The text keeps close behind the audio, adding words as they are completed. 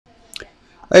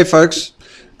Hey folks,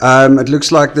 it looks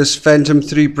like this Phantom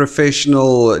 3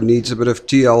 Professional needs a bit of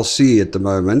TLC at the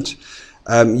moment.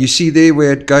 You see there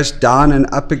where it goes down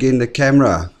and up again, the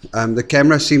camera. The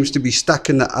camera seems to be stuck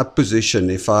in the up position.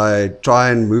 If I try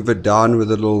and move it down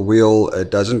with a little wheel,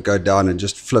 it doesn't go down, it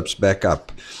just flips back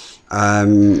up.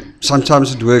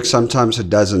 Sometimes it works, sometimes it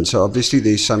doesn't. So obviously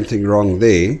there's something wrong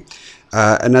there.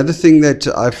 Another thing that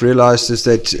I've realized is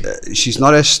that she's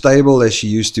not as stable as she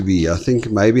used to be. I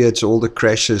think maybe it's all the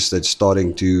crashes that's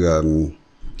starting to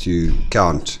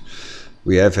count.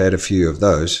 We have had a few of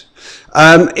those.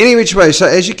 Any which way, so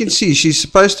as you can see, she's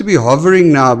supposed to be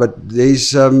hovering now, but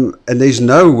there's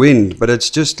no wind, but it's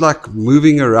just like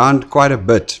moving around quite a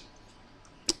bit.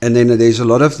 And then there's a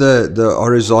lot of the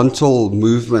horizontal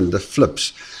movement, the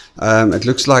flips. It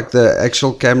looks like the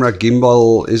actual camera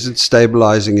gimbal isn't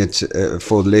stabilizing it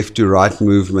for left to right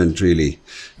movement really.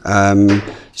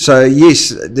 So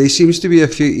yes, there seems to be a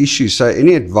few issues. So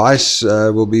any advice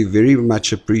will be very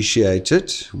much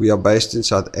appreciated. We are based in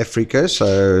South Africa,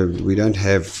 so we don't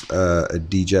have a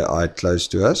DJI close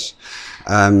to us.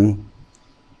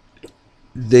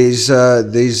 There's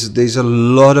a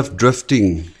lot of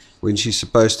drifting when she's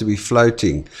supposed to be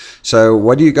floating. So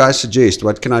what do you guys suggest?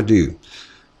 What can I do?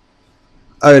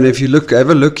 Oh, and if you have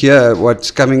a look here,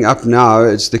 what's coming up now,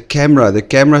 it's the camera. The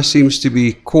camera seems to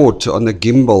be caught on the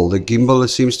gimbal. The gimbal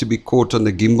seems to be caught on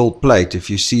the gimbal plate. If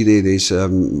you see there's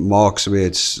marks where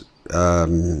it's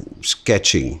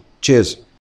catching. Cheers.